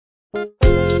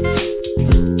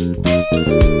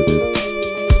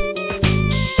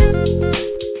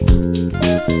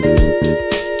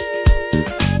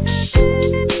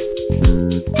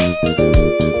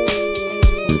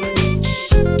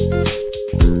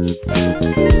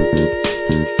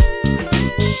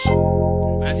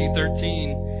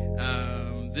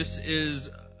is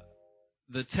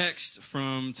the text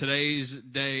from today's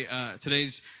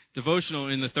devotional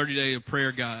in the 30-day of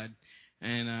prayer guide.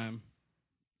 And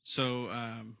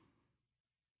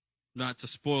not to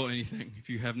spoil anything if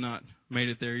you have not made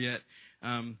it there yet,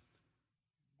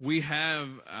 we have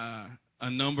a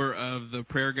number of the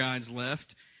prayer guides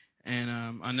left. And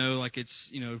I know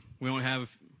we only have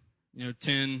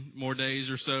 10 more days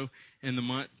or so in the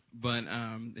month. But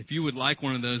if you would like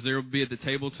one of those, they will be at the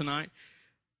table tonight.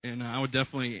 And I would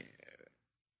definitely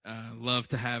love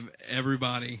to have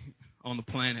everybody on the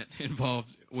planet involved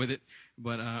with it.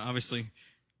 But obviously,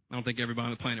 I don't think everybody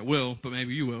on the planet will, but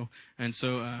maybe you will. And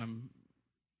so a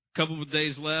couple of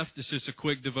days left. It's just a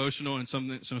quick devotional and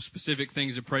some specific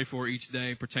things to pray for each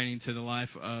day pertaining to the life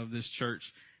of this church.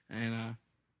 And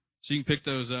so you can pick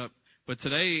those up. But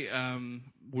today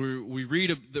we read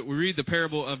the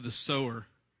parable of the sower.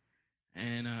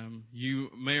 And you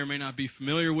may or may not be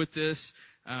familiar with this.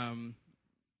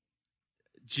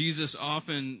 Jesus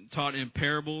often taught in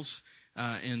parables,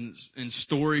 in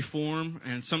story form,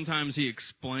 and sometimes he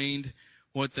explained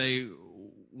some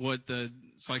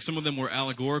of them were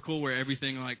allegorical, where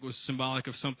everything was symbolic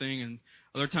of something, and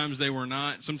other times they were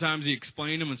not. Sometimes he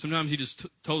explained them, and sometimes he just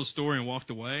told a story and walked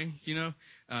away. He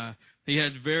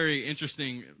had very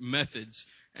interesting methods,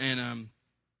 and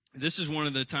this is one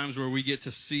of the times where we get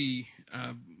to see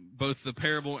both the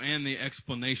parable and the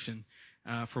explanation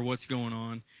for what's going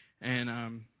on. And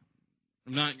I'm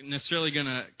not necessarily going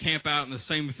to camp out in the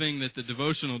same thing that the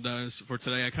devotional does for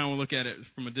today. I kind of want to look at it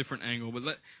from a different angle. But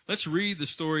let's read the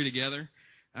story together,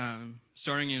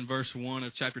 starting in verse 1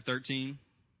 of chapter 13.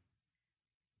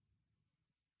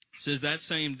 It says, "That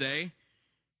same day,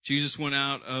 Jesus went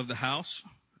out of the house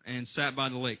and sat by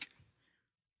the lake.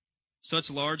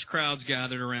 Such large crowds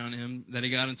gathered around him that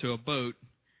he got into a boat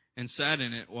and sat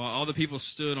in it while all the people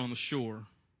stood on the shore.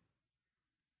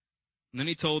 And then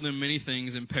he told them many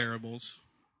things in parables,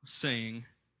 saying,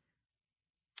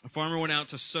 a farmer went out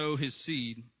to sow his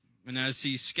seed, and as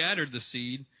he scattered the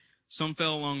seed, some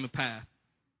fell along the path,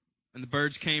 and the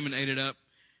birds came and ate it up,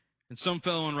 and some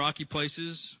fell on rocky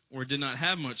places where it did not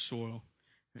have much soil,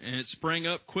 and it sprang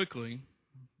up quickly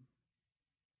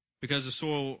because the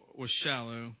soil was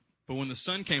shallow. But when the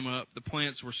sun came up, the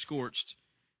plants were scorched,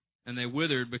 and they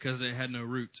withered because they had no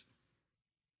root.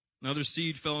 Another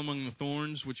seed fell among the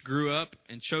thorns, which grew up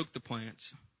and choked the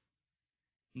plants.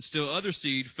 And still other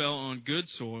seed fell on good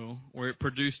soil, where it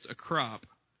produced a crop,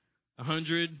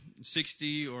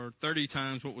 160 or 30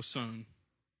 times what was sown.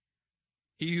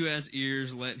 He who has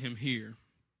ears, let him hear."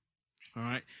 All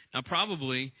right. Now,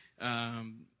 probably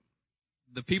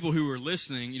the people who were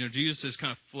listening, Jesus has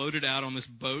kind of floated out on this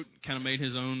boat, kind of made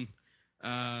his own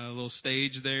little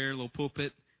stage there, little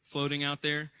pulpit floating out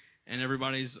there, and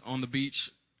everybody's on the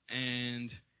beach. And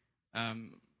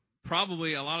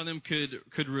probably a lot of them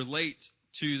could relate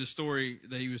to the story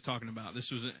that he was talking about. This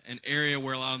was an area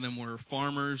where a lot of them were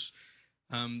farmers.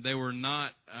 They were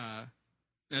not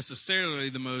necessarily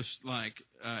the most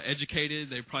educated.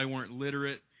 They probably weren't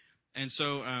literate. And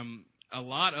so a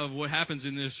lot of what happens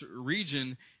in this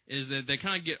region is that they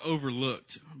kind of get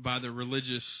overlooked by the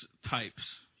religious types,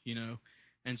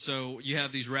 And so you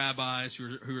have these rabbis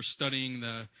who are studying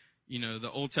the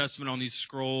Old Testament on these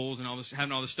scrolls and all this,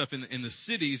 having all this stuff in the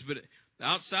cities, but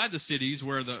outside the cities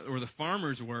where the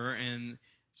farmers were and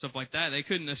stuff like that, they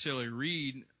couldn't necessarily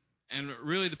read. And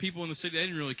really, the people in the city, they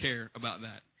didn't really care about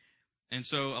that. And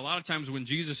so a lot of times when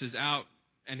Jesus is out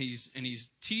and he's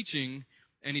teaching,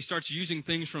 and he starts using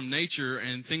things from nature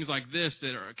and things like this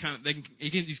that are kind of,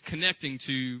 he's connecting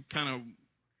to kind of,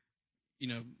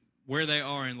 where they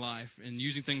are in life and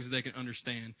using things that they can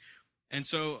understand. And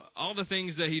so all the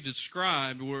things that he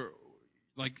described were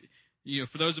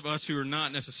for those of us who are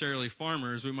not necessarily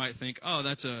farmers, we might think, oh,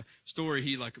 that's a story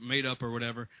he made up or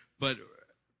whatever. But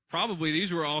probably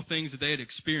these were all things that they had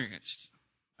experienced.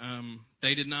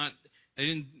 They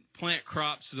didn't plant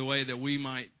crops the way that we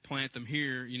might plant them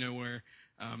here, where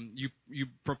you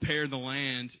prepare the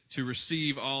land to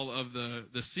receive all of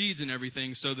the seeds and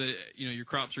everything so that, your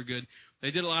crops are good. They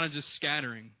did a lot of just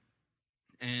scattering.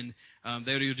 And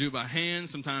they would either do it by hand.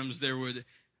 Sometimes they would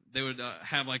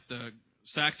have the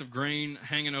sacks of grain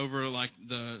hanging over like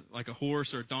a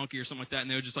horse or a donkey or something like that, and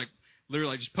they would just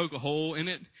literally just poke a hole in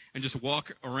it and just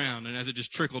walk around. And as it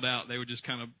just trickled out, they would just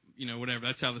kind of whatever.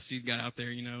 That's how the seed got out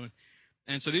there,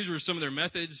 And so these were some of their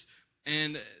methods,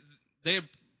 and they had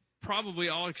probably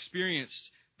all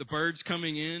experienced the birds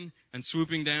coming in and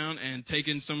swooping down and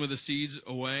taking some of the seeds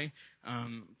away.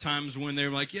 Times when they're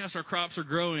like, yes, our crops are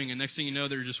growing, and next thing you know,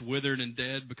 they're just withered and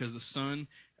dead because the sun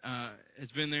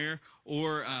has been there.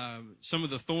 Or some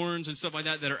of the thorns and stuff like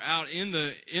that that are out in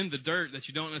the dirt that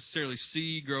you don't necessarily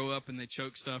see grow up and they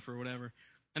choke stuff or whatever.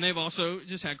 And they've also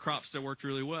just had crops that worked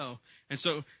really well. And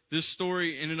so this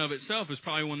story in and of itself is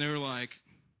probably when they were like,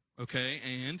 okay,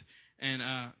 and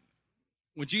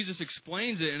when Jesus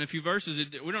explains it in a few verses,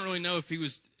 we don't really know if he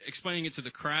was explaining it to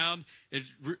the crowd.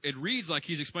 It reads like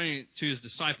he's explaining it to his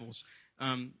disciples.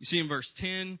 You see in verse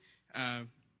 10, it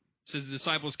says the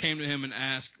disciples came to him and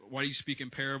asked, why do you speak in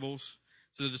parables?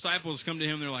 So the disciples come to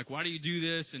him, they're like, why do you do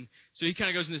this? And so he kind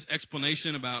of goes in this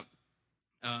explanation about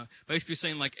basically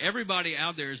saying, like, everybody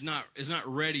out there is not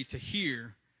ready to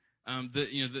hear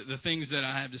the things that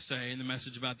I have to say and the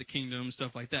message about the kingdom and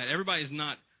stuff like that. Everybody is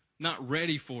not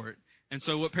ready for it. And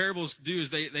so what parables do is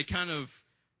they kind of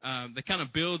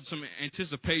build some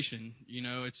anticipation.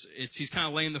 He's kind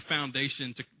of laying the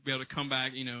foundation to be able to come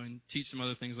back, and teach some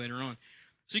other things later on.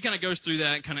 So he kind of goes through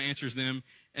that and kind of answers them.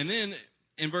 And then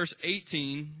in verse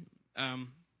 18, it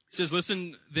says,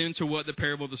 listen then to what the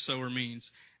parable of the sower means.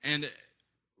 And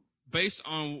based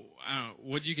on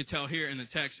what you can tell here in the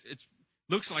text, it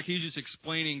looks like he's just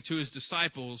explaining to his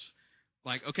disciples,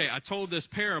 like, okay, I told this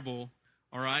parable,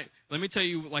 all right? Let me tell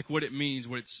you, like, what it means,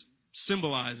 what it's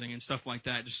symbolizing and stuff like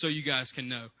that, just so you guys can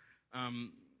know.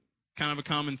 Kind of a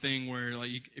common thing where, like,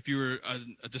 if you were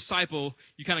a disciple,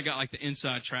 you kind of got, like, the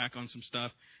inside track on some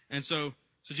stuff. And so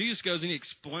Jesus goes and he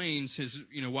explains his,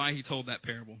 why he told that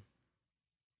parable.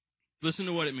 Listen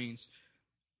to what it means.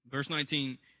 Verse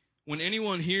 19, when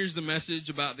anyone hears the message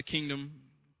about the kingdom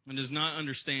and does not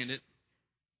understand it,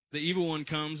 the evil one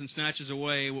comes and snatches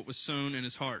away what was sown in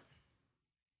his heart.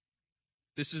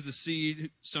 This is the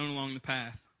seed sown along the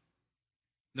path.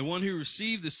 The one who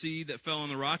received the seed that fell on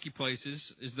the rocky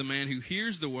places is the man who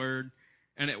hears the word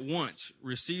and at once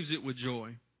receives it with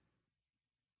joy.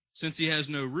 Since he has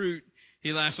no root,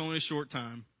 he lasts only a short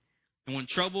time. And when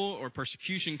trouble or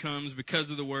persecution comes because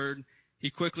of the word, he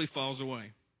quickly falls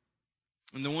away.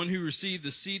 And the one who received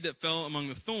the seed that fell among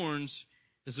the thorns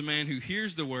is the man who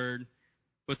hears the word,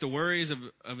 but the worries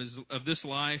of this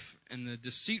life and the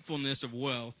deceitfulness of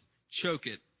wealth choke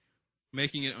it,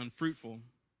 making it unfruitful.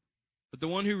 But the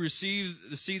one who received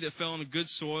the seed that fell on the good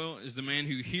soil is the man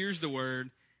who hears the word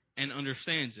and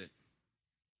understands it.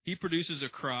 He produces a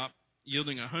crop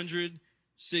yielding 100,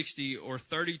 60, or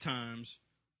 30 times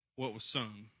what was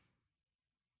sown.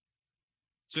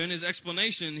 So in his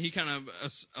explanation, he kind of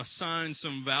assigns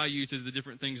some value to the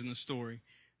different things in the story.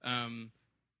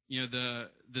 The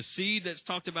seed that's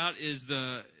talked about is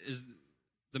the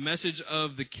message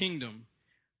of the kingdom.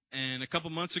 And a couple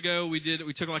months ago, we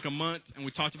took like a month and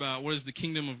we talked about what is the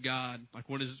kingdom of God, like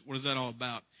what is that all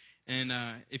about. And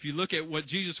if you look at what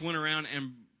Jesus went around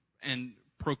and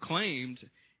proclaimed,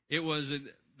 it was that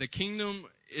the kingdom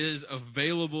is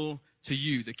available to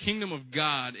you. The kingdom of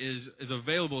God is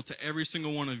available to every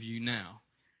single one of you now.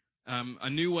 A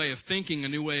new way of thinking, a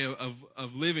new way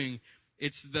of living.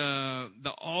 It's the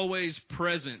always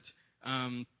present,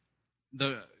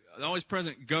 the always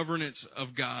present governance of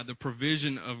God, the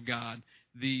provision of God.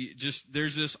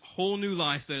 There's this whole new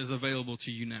life that is available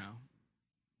to you now.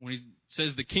 When he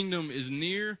says the kingdom is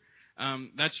near,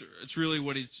 it's really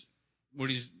what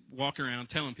he's walking around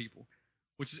telling people,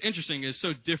 which is interesting. It's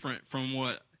so different from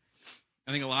what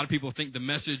I think a lot of people think the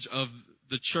message of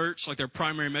the church, like their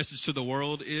primary message to the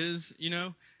world is,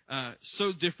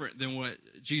 so different than what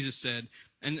Jesus said.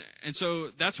 And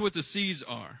so that's what the seeds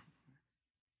are.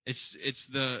 It's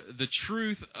the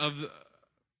truth of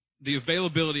the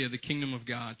availability of the kingdom of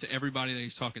God to everybody that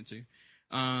he's talking to.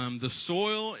 The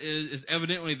soil is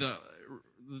evidently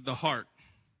the heart.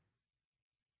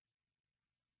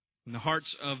 In the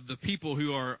hearts of the people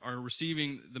who are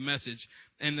receiving the message.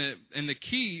 And the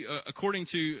key, according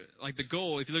to like the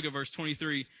goal, if you look at verse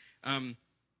 23,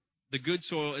 the good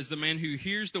soil is the man who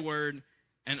hears the word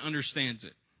and understands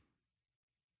it.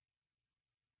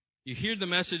 You hear the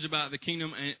message about the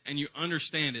kingdom and you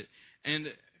understand it. And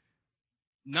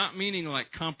not meaning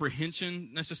like comprehension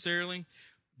necessarily,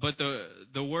 but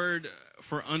the word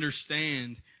for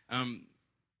understand,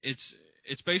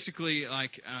 it's basically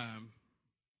like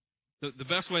the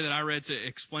best way that I read to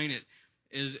explain it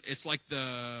is it's like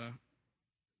the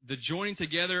joining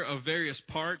together of various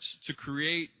parts to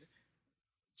create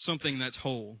something that's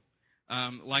whole,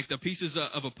 like the pieces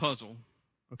of a puzzle.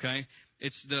 Okay,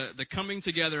 it's the coming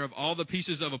together of all the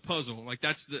pieces of a puzzle. Like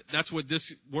that's what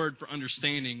this word for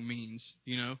understanding means,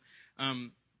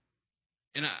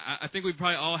 And I think we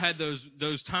probably all had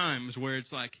those times where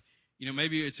it's like,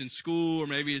 maybe it's in school, or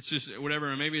maybe it's just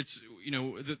whatever, or maybe it's,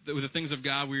 the things of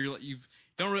God where you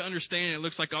don't really understand it. It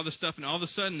looks like all this stuff, and all of a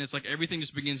sudden it's like everything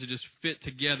just begins to just fit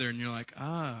together, and you're like,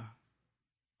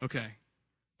 okay.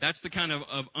 That's the kind of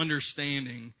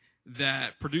understanding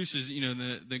that produces,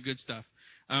 the good stuff.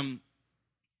 And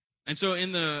so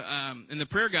in the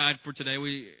prayer guide for today,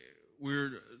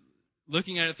 we're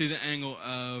looking at it through the angle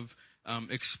of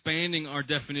expanding our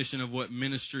definition of what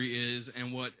ministry is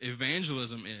and what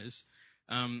evangelism is.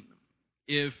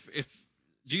 If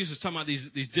Jesus is talking about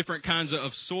these different kinds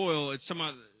of soil, it's talking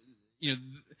about,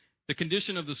 the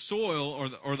condition of the soil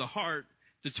or the heart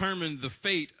determined the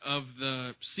fate of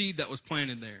the seed that was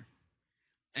planted there.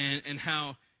 And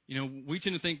how, we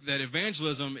tend to think that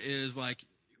evangelism is like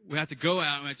we have to go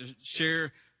out and we have to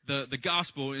share the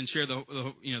gospel and share the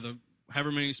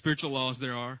however many spiritual laws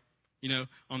there are,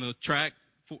 on the track.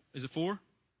 Is it 4?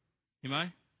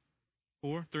 Anybody?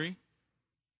 4? 3?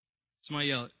 Somebody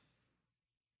yell it.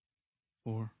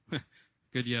 4.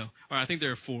 Good yell. All right, I think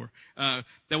there are 4.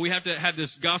 That we have to have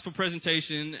this gospel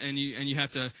presentation, and you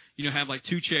have to, have like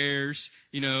 2 chairs,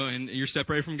 and you're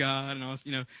separated from God, and all,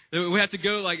 we have to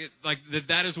go like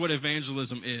that is what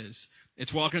evangelism is.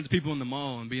 It's walking up to people in the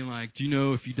mall and being like, do you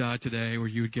know if you died today where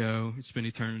you would go and spend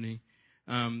eternity?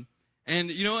 And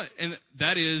you know what? And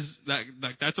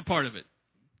that's a part of it.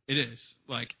 It is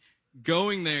like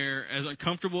going there, as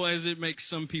uncomfortable as it makes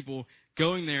some people.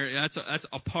 Going there, that's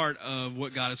a part of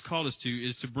what God has called us to,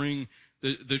 is to bring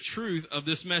the truth of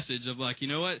this message of like,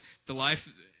 the life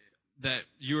that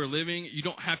you are living, you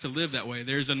don't have to live that way.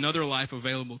 There's another life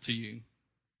available to you.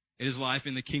 It is life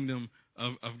in the kingdom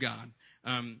of God.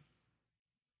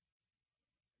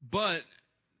 But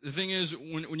the thing is,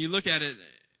 when you look at it,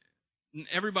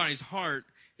 everybody's heart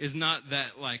is not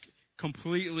that like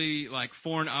completely like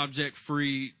foreign object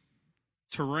free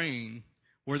terrain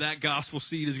where that gospel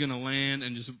seed is going to land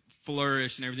and just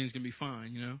flourish and everything's going to be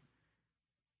fine,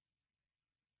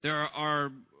 There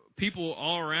are people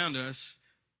all around us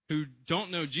who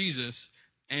don't know Jesus,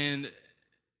 and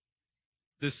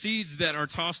the seeds that are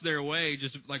tossed their way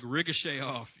just like ricochet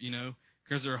off,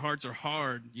 because their hearts are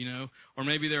hard, or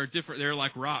maybe they're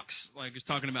like rocks, like it's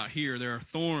talking about here. There are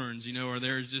thorns, or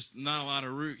there's just not a lot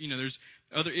of root, there's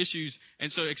other issues.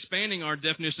 And so expanding our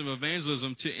definition of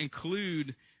evangelism to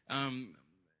include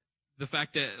the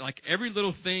fact that like every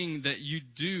little thing that you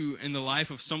do in the life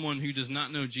of someone who does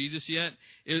not know Jesus yet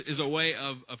is a way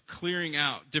of clearing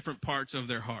out different parts of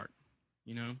their heart,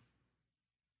 That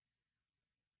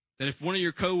if one of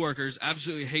your coworkers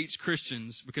absolutely hates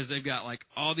Christians because they've got like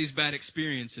all these bad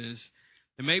experiences,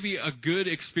 then maybe a good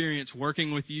experience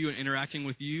working with you and interacting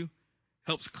with you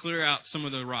helps clear out some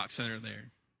of the rocks that are there,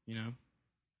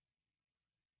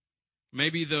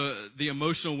 Maybe the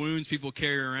emotional wounds people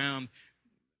carry around,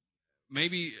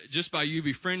 maybe just by you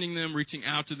befriending them, reaching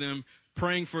out to them,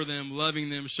 praying for them, loving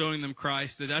them, showing them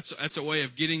Christ, that's a way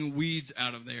of getting weeds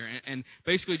out of there and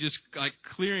basically just like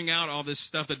clearing out all this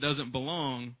stuff that doesn't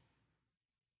belong.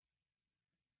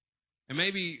 And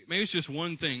maybe it's just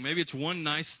one thing. Maybe it's one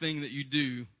nice thing that you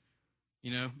do.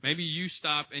 Maybe you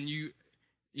stop and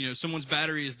someone's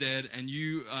battery is dead and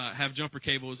you have jumper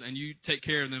cables and you take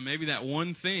care of them. Maybe that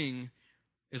one thing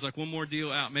is like one more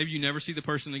deal out. Maybe you never see the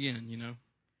person again,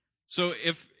 So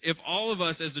if all of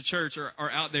us as a church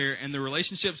are out there and the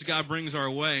relationships God brings our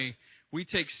way, we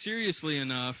take seriously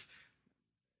enough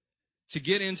to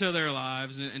get into their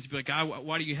lives and to be like, God,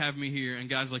 why do you have me here? And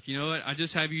God's like, you know what? I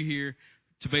just have you here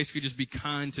to basically just be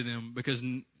kind to them because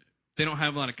they don't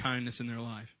have a lot of kindness in their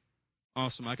life.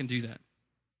 Awesome, I can do that.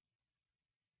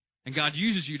 And God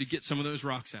uses you to get some of those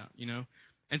rocks out,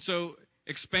 And so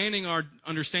expanding our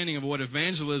understanding of what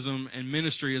evangelism and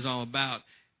ministry is all about,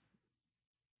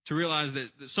 to realize that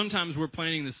sometimes we're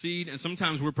planting the seed and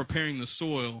sometimes we're preparing the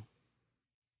soil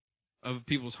of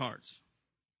people's hearts.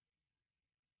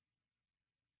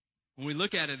 When we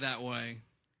look at it that way,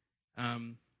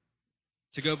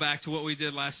 to go back to what we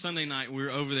did last Sunday night, we were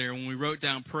over there when we wrote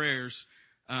down prayers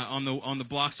on the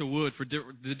blocks of wood for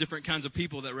the different kinds of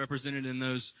people that represented in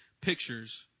those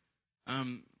pictures.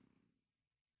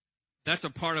 That's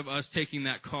a part of us taking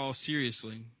that call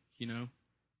seriously,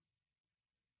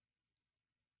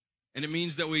 And it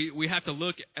means that we have to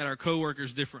look at our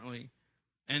coworkers differently.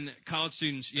 And college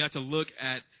students, you have to look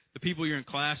at the people you're in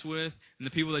class with and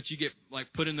the people that you get like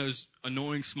put in those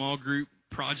annoying small group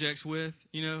projects with,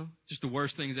 just the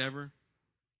worst things ever.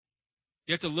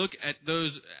 You have to look at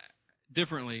those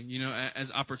differently, as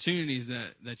opportunities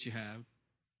that you have.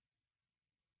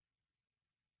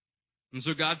 And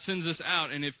so God sends us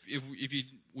out, and if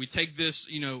we take this,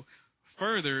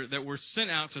 further, that we're sent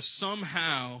out to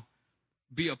somehow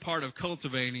be a part of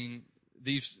cultivating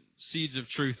these seeds of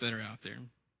truth that are out there.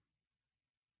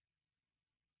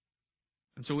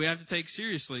 And so we have to take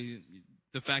seriously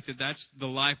the fact that that's the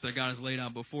life that God has laid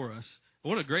out before us.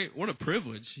 What a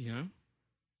privilege,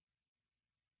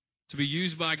 to be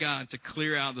used by God to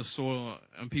clear out the soil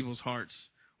in people's hearts,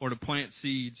 or to plant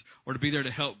seeds, or to be there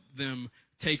to help them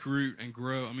take root and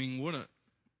grow. What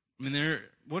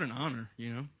an honor,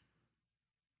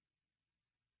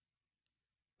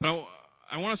 But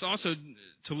I want us also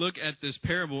to look at this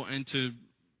parable and to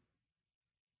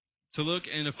look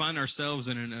and to find ourselves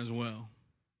in it as well.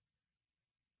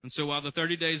 And so while the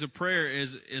 30 days of prayer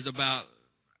is about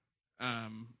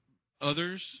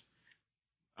others,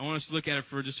 I want us to look at it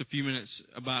for just a few minutes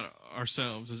about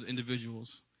ourselves as individuals,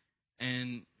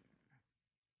 and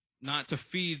not to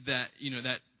feed that,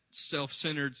 that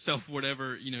self-centered,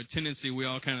 self-whatever, tendency we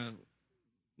all kind of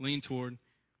lean toward.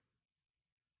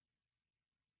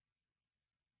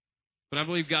 But I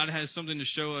believe God has something to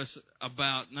show us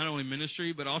about not only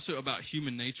ministry, but also about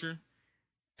human nature,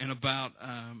 and about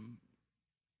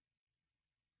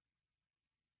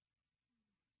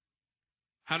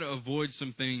how to avoid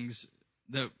some things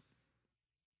that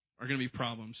are going to be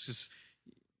problems. Because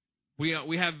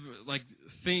we have like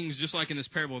things just like in this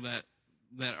parable that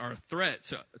are a threat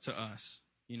to us,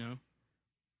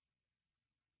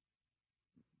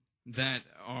 that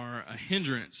are a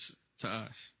hindrance to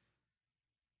us.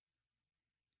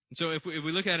 And so if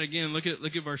we look at it again, look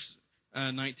at verse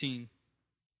 19.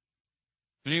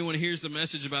 When anyone hears the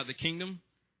message about the kingdom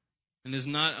and does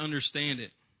not understand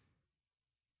it,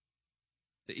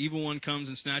 the evil one comes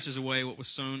and snatches away what was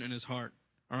sown in his heart.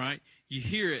 All right? You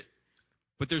hear it,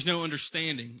 but there's no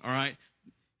understanding. All right?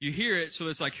 You hear it, so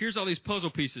it's like, here's all these puzzle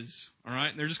pieces. All right?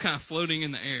 And they're just kind of floating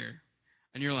in the air.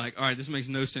 And you're like, all right, this makes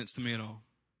no sense to me at all.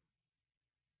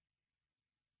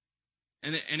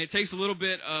 And it takes a little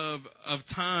bit of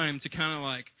time to kind of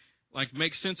like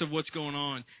make sense of what's going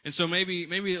on. And so maybe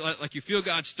like you feel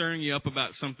God stirring you up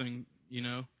about something,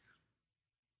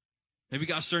 Maybe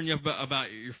God's stirring you up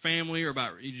about your family, or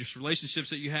about just relationships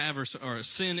that you have, or a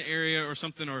sin area or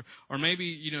something, or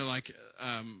maybe like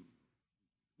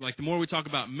the more we talk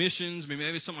about missions,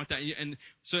 maybe something like that. And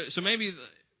so maybe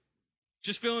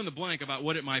just fill in the blank about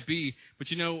what it might be. But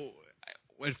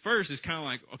at first it's kind of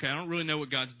like, okay, I don't really know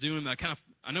what God's doing, but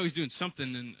I know He's doing something,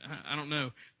 and I don't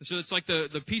know. And so it's like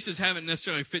the pieces haven't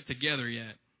necessarily fit together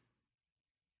yet.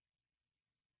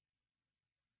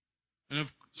 And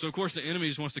so of course the enemy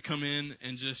just wants to come in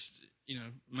and just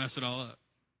mess it all up.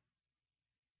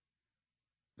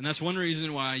 And that's one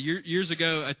reason why years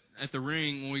ago at the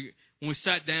Ring, when we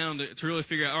sat down to really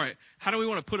figure out, all right, how do we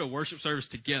want to put a worship service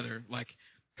together?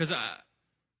 Because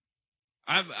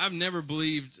I've never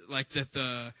believed that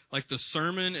the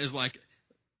sermon is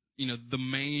the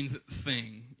main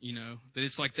thing, that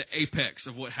it's like the apex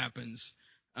of what happens.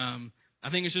 I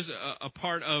think it's just a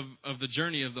part of the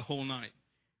journey of the whole night.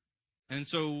 And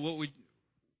so what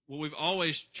we've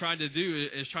always tried to do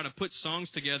is try to put songs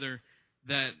together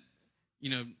that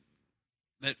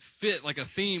that fit like a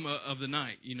theme of the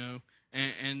night,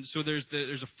 and so there's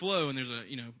a flow, and there's a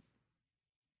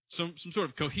some sort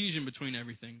of cohesion between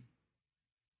everything.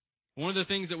 One of the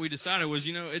things that we decided was,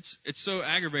 it's so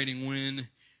aggravating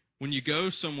when you go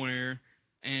somewhere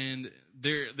and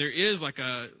there is like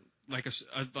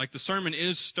the sermon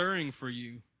is stirring for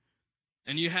you,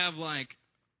 and you have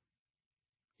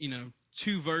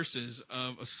 2 verses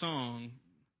of a song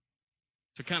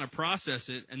to kind of process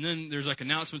it, and then there's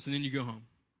announcements, and then you go home.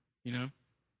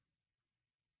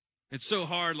 It's so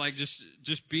hard,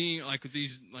 just being with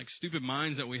these stupid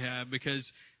minds that we have, because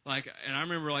and I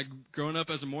remember growing up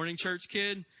as a morning church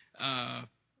kid. I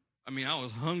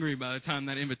was hungry by the time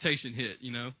that invitation hit,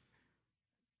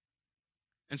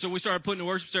 And so we started putting the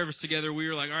worship service together. We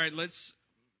were like, all right, let's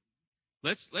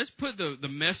put the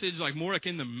message more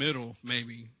in the middle,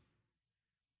 maybe.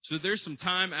 So there's some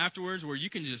time afterwards where you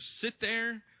can just sit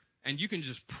there and you can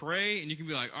just pray, and you can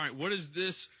be like, all right, what is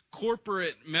this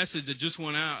corporate message that just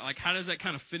went out? How does that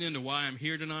kind of fit into why I'm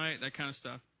here tonight? That kind of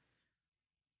stuff.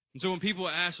 And so when people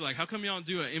ask, how come y'all don't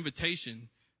do an invitation?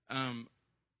 I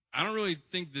don't really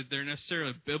think that they're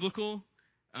necessarily biblical.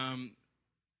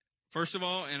 First of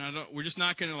all, and we're just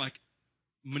not going to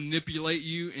manipulate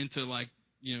you into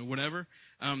whatever.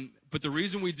 But the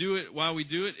reason why we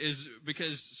do it is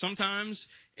because sometimes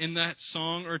in that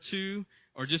song or two,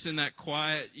 or just in that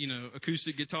quiet,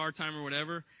 acoustic guitar time or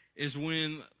whatever, is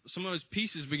when some of those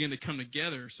pieces begin to come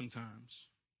together sometimes.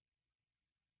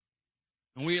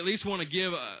 And we at least want to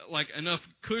give enough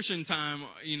cushion time,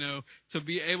 to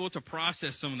be able to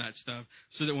process some of that stuff,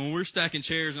 so that when we're stacking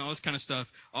chairs and all this kind of stuff,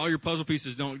 all your puzzle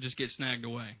pieces don't just get snagged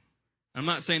away. I'm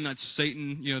not saying that's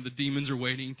Satan, the demons are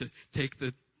waiting to take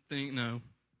the thing. No.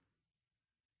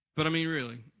 But I mean,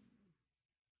 really.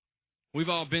 We've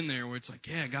all been there where it's like,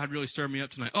 yeah, God really stirred me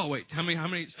up tonight. Oh, wait, how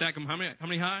many stack them? How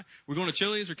many high? We're going to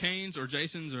Chili's or Cane's or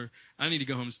Jason's, or I need to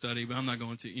go home and study, but I'm not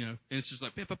going to, And it's just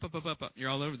like, you're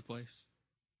all over the place.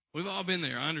 We've all been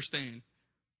there. I understand.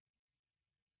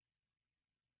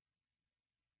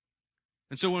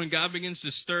 And so when God begins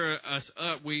to stir us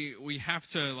up, we have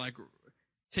to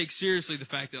take seriously the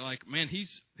fact that man,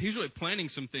 He's really planting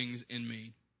some things in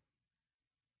me.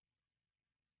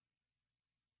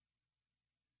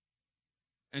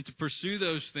 And to pursue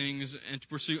those things and to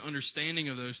pursue understanding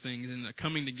of those things and the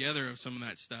coming together of some of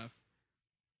that stuff.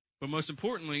 But most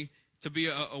importantly, to be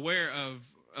aware of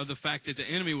the fact that the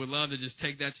enemy would love to just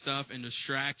take that stuff and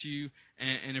distract you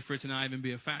and for it to not even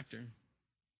be a factor.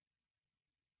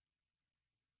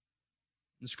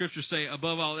 The scriptures say,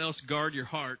 above all else, guard your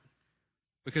heart,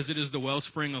 because it is the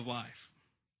wellspring of life.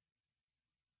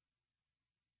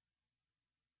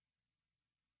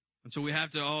 And so we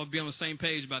have to all be on the same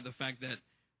page about the fact that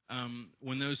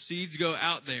when those seeds go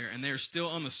out there and they're still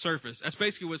on the surface, that's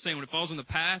basically what it's saying. When it falls on the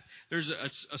path, there's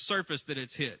a surface that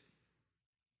it's hit.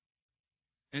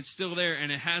 And it's still there,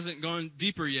 and it hasn't gone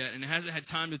deeper yet, and it hasn't had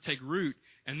time to take root.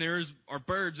 And there are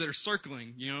birds that are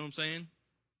circling, you know what I'm saying?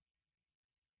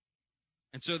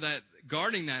 And so that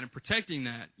guarding that and protecting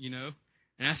that, and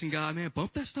asking God, man,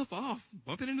 bump that stuff off.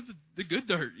 Bump it into the good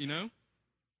dirt,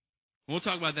 We'll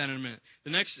talk about that in a minute.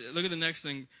 Look at the next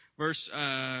thing, verse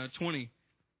 20.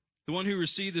 The one who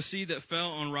received the seed that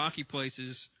fell on rocky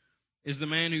places is the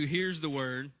man who hears the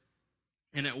word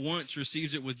and at once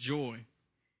receives it with joy.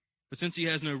 But since he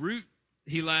has no root,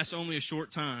 he lasts only a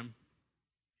short time.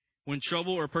 When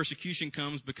trouble or persecution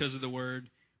comes because of the word,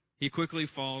 he quickly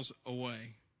falls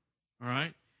away. All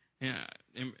right? Yeah.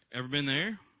 Ever been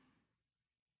there?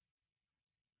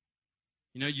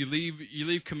 You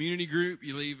leave community group,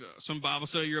 you leave some Bible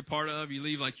study you're a part of, you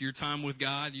leave your time with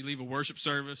God, you leave a worship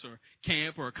service or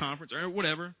camp or a conference or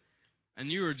whatever, and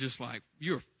you are just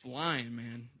you're flying,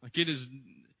 man.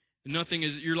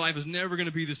 Your life is never going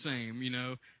to be the same,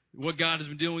 What God has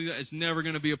been dealing with, it's never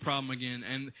going to be a problem again.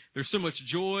 And there's so much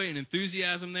joy and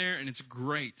enthusiasm there, and it's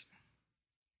great.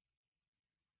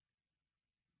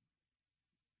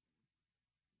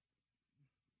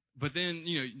 But then,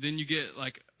 then you get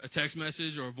a text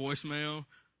message or a voicemail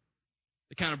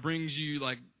that kind of brings you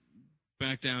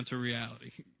back down to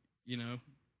reality, You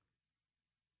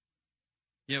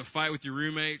have a fight with your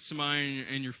roommate, somebody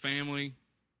in your family,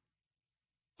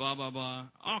 blah, blah, blah.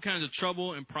 All kinds of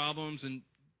trouble and problems and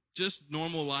just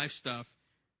normal life stuff.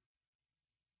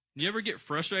 You ever get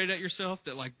frustrated at yourself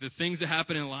that the things that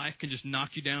happen in life can just knock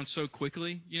you down so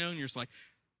quickly, and you're just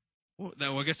well,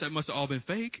 I guess that must have all been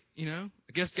fake, I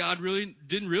guess God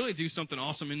didn't really do something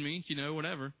awesome in me,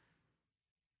 whatever.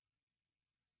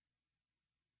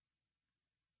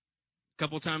 A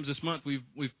couple of times this month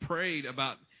we've prayed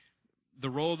about the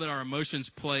role that our emotions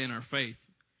play in our faith,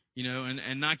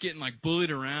 and not getting bullied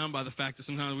around by the fact that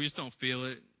sometimes we just don't feel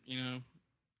it, You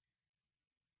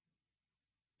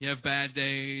have bad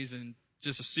days and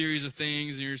just a series of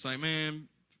things, and you're just man,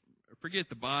 forget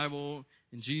the Bible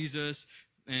and Jesus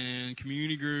and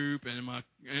community group and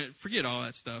forget all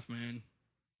that stuff, man.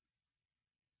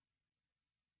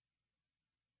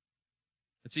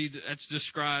 See, that's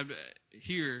described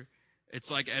here.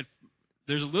 It's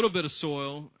there's a little bit of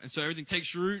soil, and so everything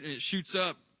takes root and it shoots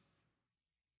up.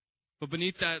 But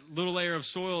beneath that little layer of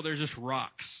soil, there's just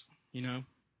rocks, In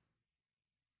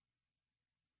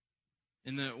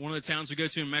one of the towns we go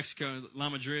to in Mexico, La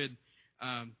Madrid,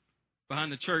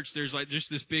 behind the church, there's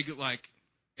just this big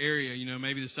area,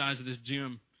 maybe the size of this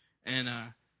gym, and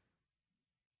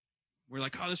we're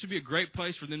oh, this would be a great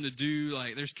place for them to do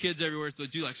there's kids everywhere, so they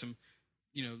do some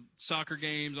soccer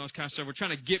games, all this kind of stuff. We're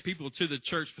trying to get people to the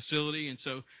church facility, and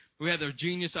so we had the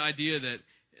genius idea that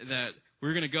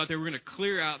we're going to go out there, we're going to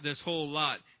clear out this whole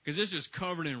lot because it's just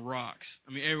covered in rocks.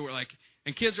 I mean, everywhere,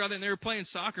 and kids are out there and they were playing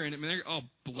soccer in it. I mean, they're all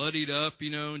bloodied up,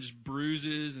 and just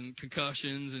bruises and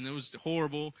concussions, and it was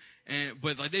horrible.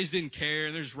 But they just didn't care,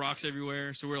 and there's rocks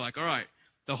everywhere. So we're all right,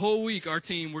 the whole week our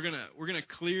team we're gonna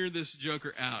clear this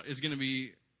joker out. It's gonna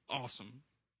be awesome.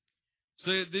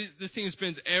 So this team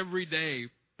spends every day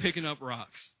picking up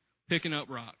rocks.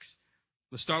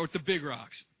 Let's start with the big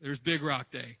rocks. There's Big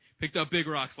Rock Day. Picked up big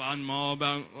rocks, lined them all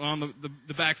about on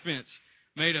the back fence.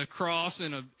 Made a cross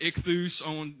and a ichthus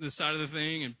on the side of the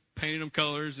thing and painted them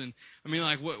colors. And I mean,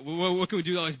 what can we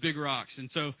do with all these big rocks? And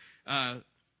so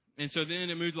then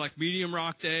it moved to medium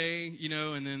rock day,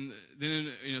 and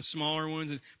then smaller ones.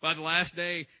 And by the last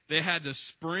day, they had the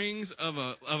springs of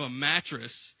a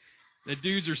mattress The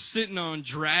dudes are sitting on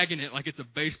dragging it like it's a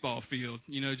baseball field,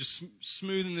 just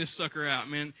smoothing this sucker out,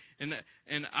 man.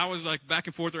 And I was like back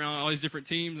and forth around all these different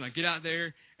teams, and I get out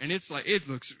there, and it's like it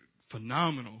looks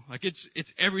phenomenal. Like it's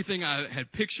everything I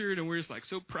had pictured, and we're just like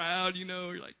so proud,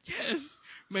 You're like, yes,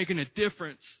 making a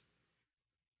difference.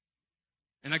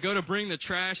 And I go to bring the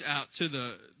trash out to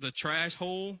the trash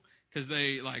hole because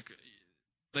they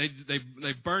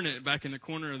burn it back in the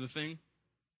corner of the thing.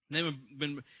 And they've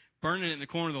been burning it in the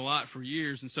corner of the lot for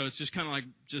years, and so it's just kind of like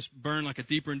just burned like a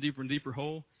deeper and deeper and deeper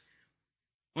hole.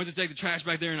 I went to take the trash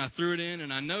back there, and I threw it in,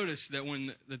 and I noticed that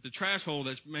the trash hole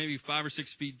that's maybe 5 or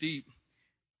 6 feet deep,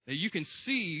 that you can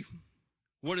see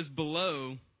what is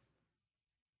below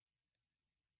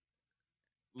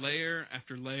layer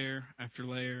after layer after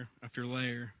layer after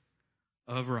layer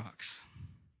of rocks.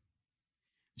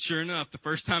 Sure enough, the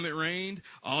first time it rained,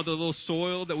 all the little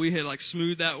soil that we had like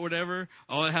smoothed out, whatever,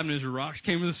 all that happened is rocks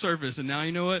came to the surface, and now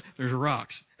you know what? There's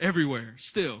rocks everywhere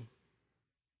still.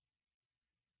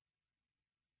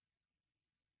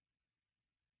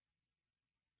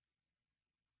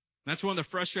 That's one of the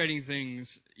frustrating things,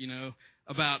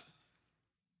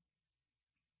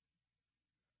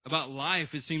 about life.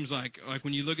 It seems like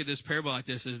when you look at this parable like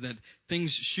this, is that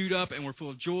things shoot up and we're full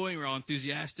of joy and we're all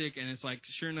enthusiastic, and it's like,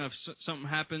 sure enough, something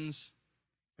happens,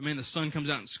 and man, the sun comes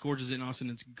out and scorches it, and all of a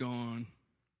sudden it's gone.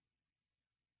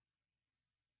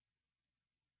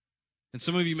 And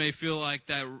some of you may feel like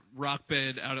that rock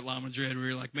bed out at La Madrid where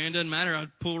you're like, man, it doesn't matter. I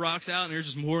pull rocks out and there's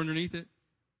just more underneath it.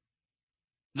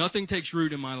 Nothing takes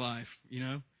root in my life,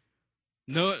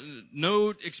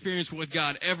 No experience with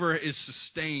God ever is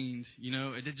sustained,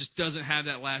 It just doesn't have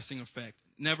that lasting effect.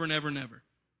 Never, never, never.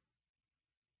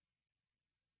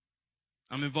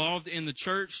 I'm involved in the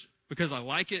church because I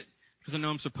like it, because I know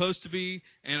I'm supposed to be,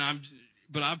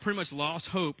 but I've pretty much lost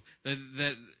hope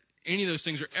that any of those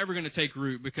things are ever going to take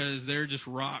root because they're just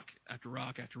rock after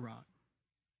rock after rock.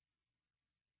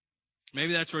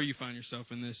 Maybe that's where you find yourself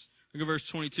in this. Look at verse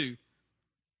 22.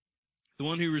 The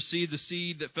one who received the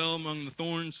seed that fell among the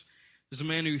thorns is a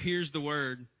man who hears the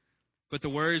word, but the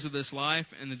worries of this life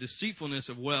and the deceitfulness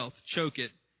of wealth choke it,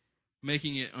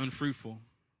 making it unfruitful.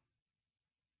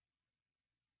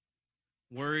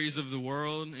 Worries of the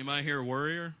world. Anybody here a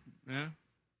worrier? Yeah?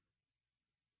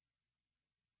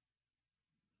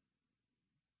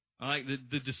 I like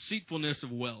the deceitfulness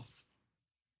of wealth.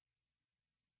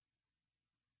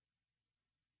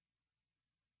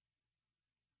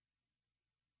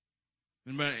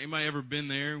 Anybody ever been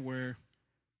there where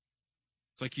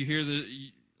it's like you hear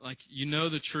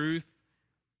the truth,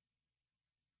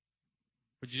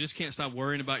 but you just can't stop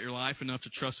worrying about your life enough to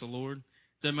trust the Lord?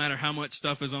 Doesn't matter how much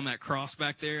stuff is on that cross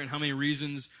back there and how many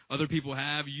reasons other people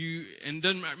have, and it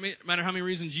doesn't matter how many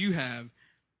reasons you have.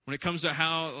 When it comes to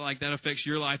how that affects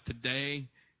your life today,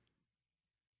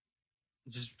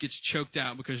 it just gets choked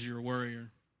out because you're a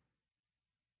worrier.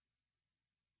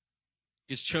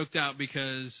 It gets choked out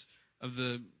because of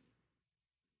the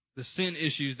sin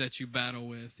issues that you battle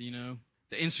with, the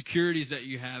insecurities that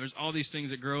you have. There's all these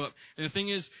things that grow up. And the thing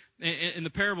is, in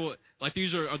the parable,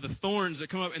 these are the thorns that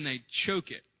come up and they choke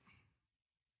it.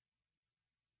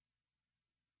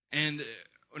 And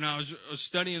when I was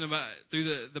studying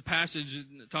through the passage,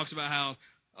 it talks about how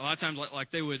a lot of times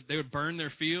they would burn their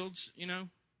fields,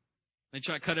 They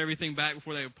try to cut everything back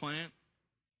before they would plant.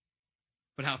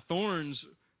 But how thorns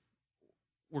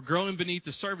were growing beneath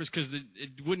the surface because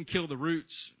it wouldn't kill the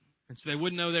roots. And so they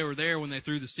wouldn't know they were there when they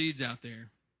threw the seeds out there.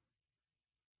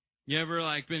 You ever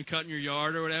been cutting your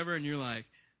yard or whatever, and you're like,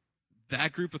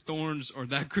 that group of thorns or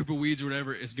that group of weeds or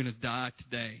whatever is going to die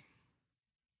today.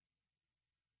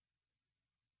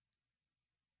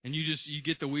 And you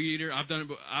get the weed eater. I've done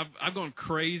it. I've gone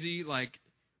crazy,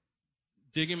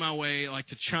 digging my way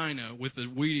to China with the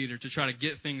weed eater to try to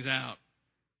get things out.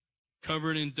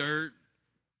 Covered in dirt,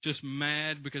 just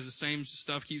mad because the same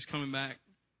stuff keeps coming back.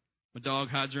 My dog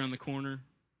hides around the corner,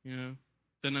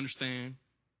 doesn't understand.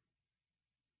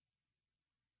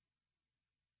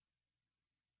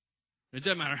 It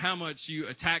doesn't matter how much you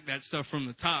attack that stuff from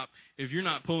the top. If you're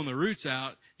not pulling the roots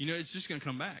out, it's just going to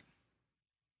come back.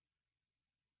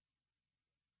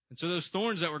 And so those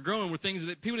thorns that were growing were things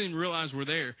that people didn't realize were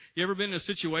there. You ever been in a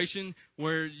situation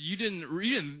where you didn't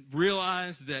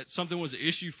realize that something was an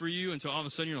issue for you until all of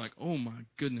a sudden you're like, oh my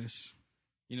goodness,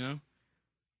 You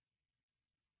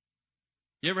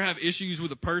ever have issues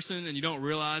with a person and you don't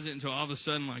realize it until all of a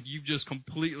sudden you've just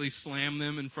completely slammed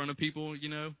them in front of people,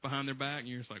 behind their back, and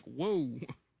you're just like, whoa.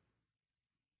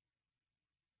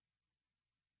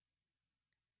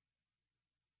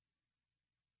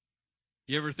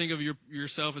 You ever think of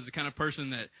yourself as the kind of person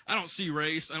that, I don't see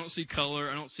race, I don't see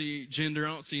color, I don't see gender, I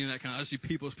don't see any of that kind of, I see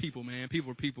people as people, man.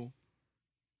 People are people.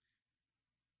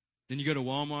 Then you go to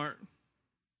Walmart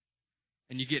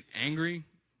and you get angry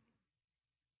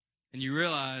and you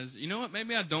realize, you know what,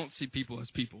 maybe I don't see people as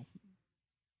people.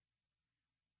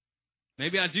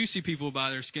 Maybe I do see people by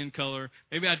their skin color.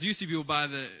 Maybe I do see people by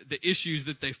the issues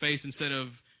that they face instead of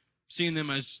seeing them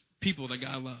as people that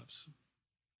God loves.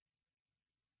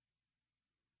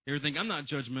 You ever think, I'm not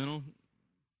judgmental?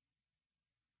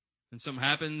 And something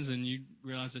happens and you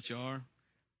realize that you are.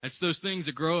 It's those things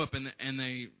that grow up and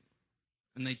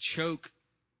they choke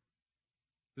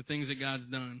the things that God's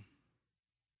done.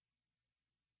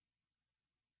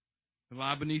 They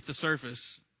lie beneath the surface.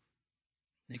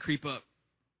 They creep up.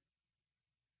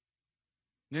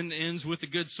 And then it ends with the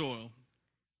good soil.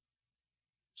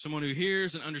 Someone who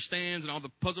hears and understands, and all the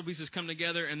puzzle pieces come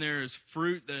together, and there is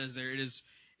fruit that is there.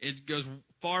 It goes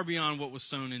far beyond what was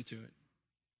sown into it.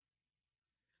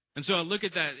 And so I look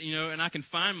at that, and I can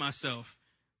find myself,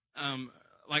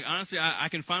 honestly, I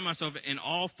can find myself in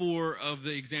all four of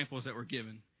the examples that were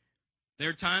given. There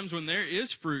are times when there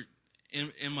is fruit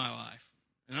in my life.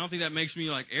 And I don't think that makes me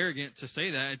arrogant to say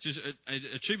that. It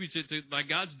attributes it to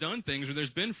God's done things where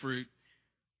there's been fruit.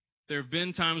 There have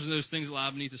been times when those things that lie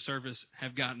beneath the surface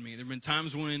have gotten me. There have been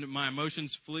times when my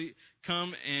emotions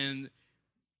come and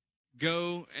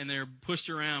go, and they're pushed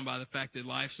around by the fact that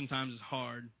life sometimes is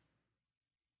hard.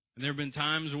 And there have been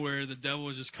times where the devil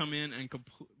has just come in and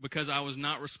because I was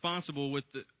not responsible with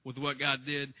what God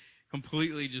did,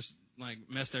 completely just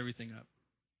messed everything up.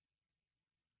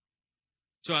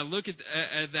 So I look at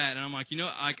that and I'm like,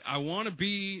 I want to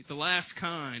be the last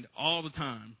kind all the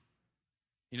time.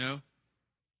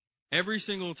 Every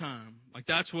single time.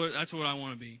 That's what I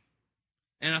want to be.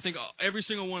 And I think every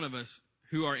single one of us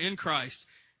who are in Christ,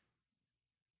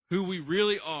 who we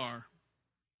really are,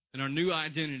 and our new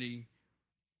identity,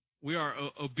 we are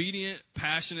obedient,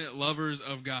 passionate lovers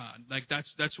of God.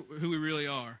 That's who we really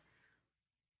are.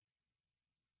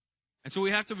 And so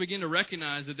we have to begin to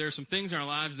recognize that there are some things in our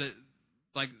lives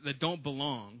that don't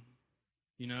belong,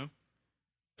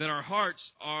 that our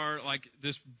hearts are like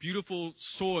this beautiful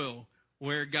soil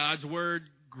where God's word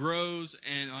grows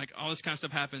and all this kind of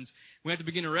stuff happens. We have to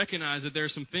begin to recognize that there are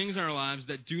some things in our lives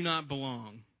that do not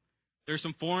belong. There are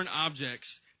some foreign objects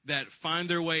that find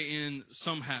their way in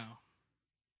somehow.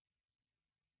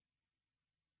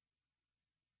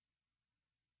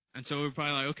 And so we're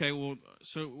probably okay, well,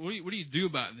 so what do you do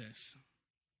about this?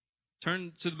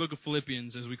 Turn to the book of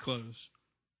Philippians as we close.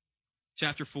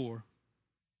 Chapter 4.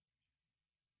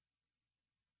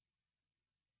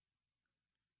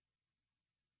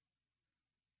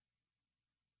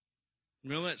 I'm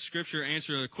going to let Scripture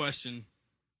answer the question.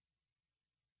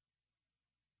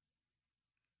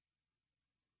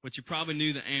 But you probably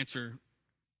knew the answer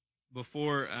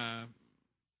before.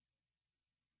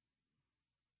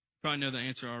 Probably know the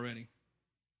answer already.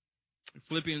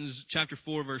 Philippians chapter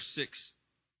 4, verse 6.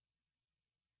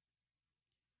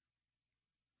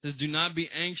 It says, do not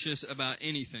be anxious about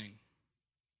anything,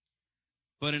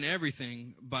 but in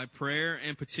everything, by prayer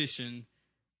and petition,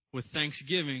 with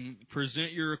thanksgiving,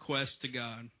 present your requests to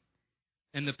God.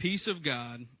 And the peace of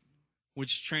God, which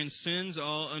transcends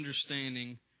all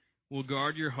understanding, will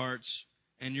guard your hearts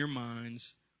and your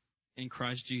minds in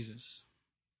Christ Jesus.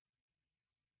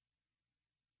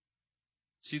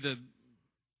 See, the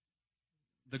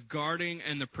guarding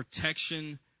and the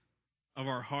protection of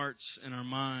our hearts and our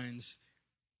minds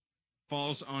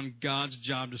falls on God's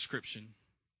job description.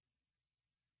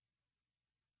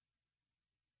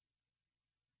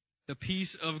 The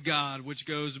peace of God, which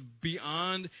goes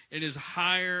beyond and is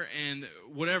higher and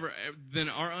whatever than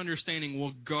our understanding,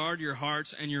 will guard your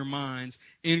hearts and your minds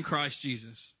in Christ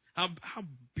Jesus. How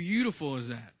beautiful is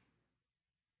that?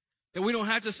 That we don't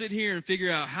have to sit here and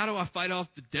figure out, how do I fight off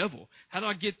the devil? How do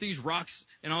I get these rocks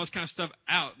and all this kind of stuff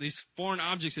out? These foreign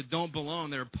objects that don't belong,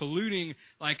 that are polluting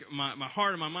my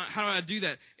heart and my mind. How do I do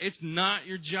that? It's not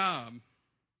your job.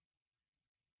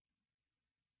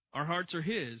 Our hearts are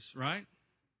His, right?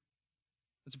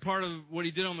 It's a part of what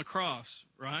He did on the cross,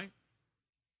 right?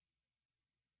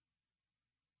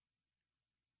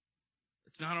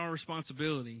 It's not our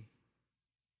responsibility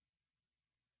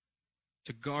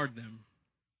to guard them.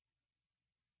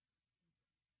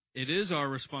 It is our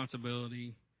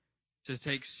responsibility to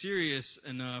take serious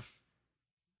enough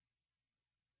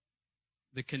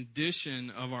the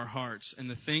condition of our hearts and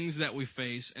the things that we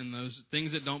face and those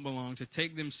things that don't belong, to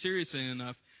take them seriously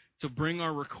enough to bring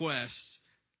our requests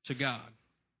to God.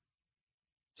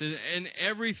 In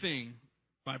everything,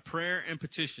 by prayer and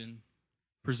petition,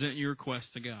 present your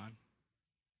requests to God.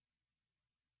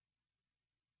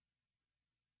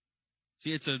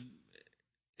 See,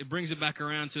 it brings it back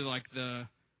around to like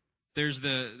there's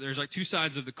like two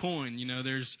sides of the coin.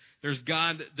 There's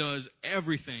God that does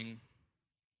everything,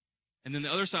 and then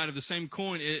the other side of the same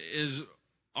coin is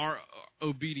our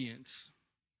obedience.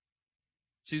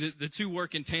 See, the two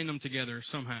work in tandem together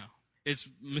somehow. It's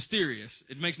mysterious.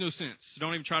 It makes no sense.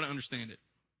 Don't even try to understand it.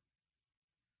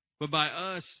 But by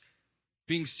us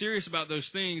being serious about those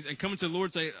things and coming to the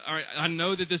Lord and say, all right, I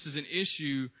know that this is an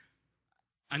issue.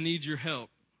 I need your help.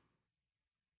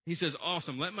 He says,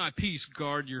 awesome. Let my peace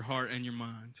guard your heart and your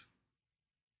mind.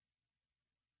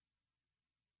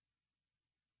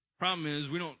 Problem is,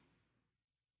 we don't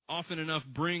often enough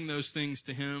bring those things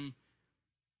to Him.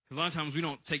 A lot of times we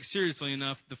don't take seriously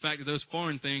enough the fact that those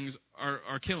foreign things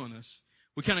are killing us.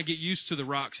 We kind of get used to the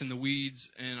rocks and the weeds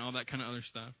and all that kind of other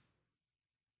stuff.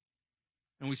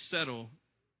 And we settle.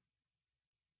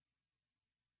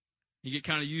 You get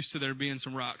kind of used to there being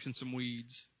some rocks and some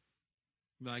weeds.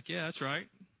 You're like, yeah, that's right.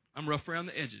 I'm rough around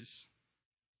the edges.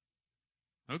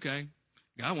 Okay.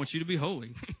 God wants you to be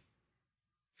holy.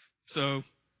 So,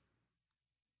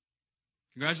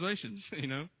 congratulations,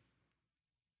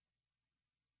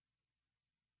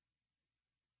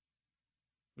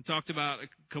 We talked about a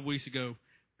couple weeks ago,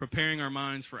 preparing our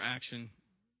minds for action.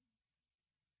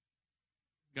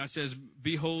 God says,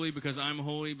 be holy because I'm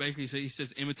holy. Basically, He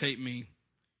says, imitate me.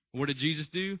 What did Jesus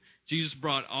do? Jesus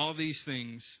brought all these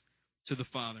things to the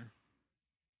Father.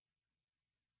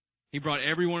 He brought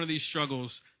every one of these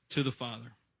struggles to the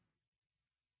Father.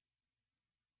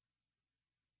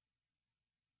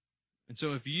 And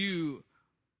so if you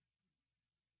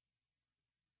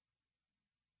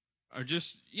are just,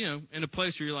 in a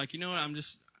place where you're like, you know what, I'm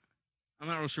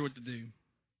not real sure what to do.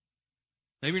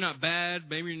 Maybe you're not bad,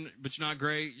 but you're not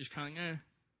great. You're just kind of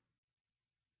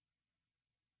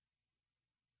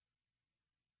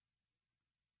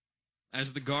As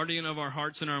the guardian of our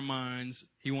hearts and our minds,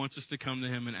 He wants us to come to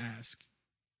Him and ask.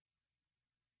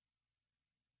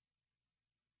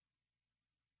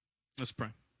 Let's pray.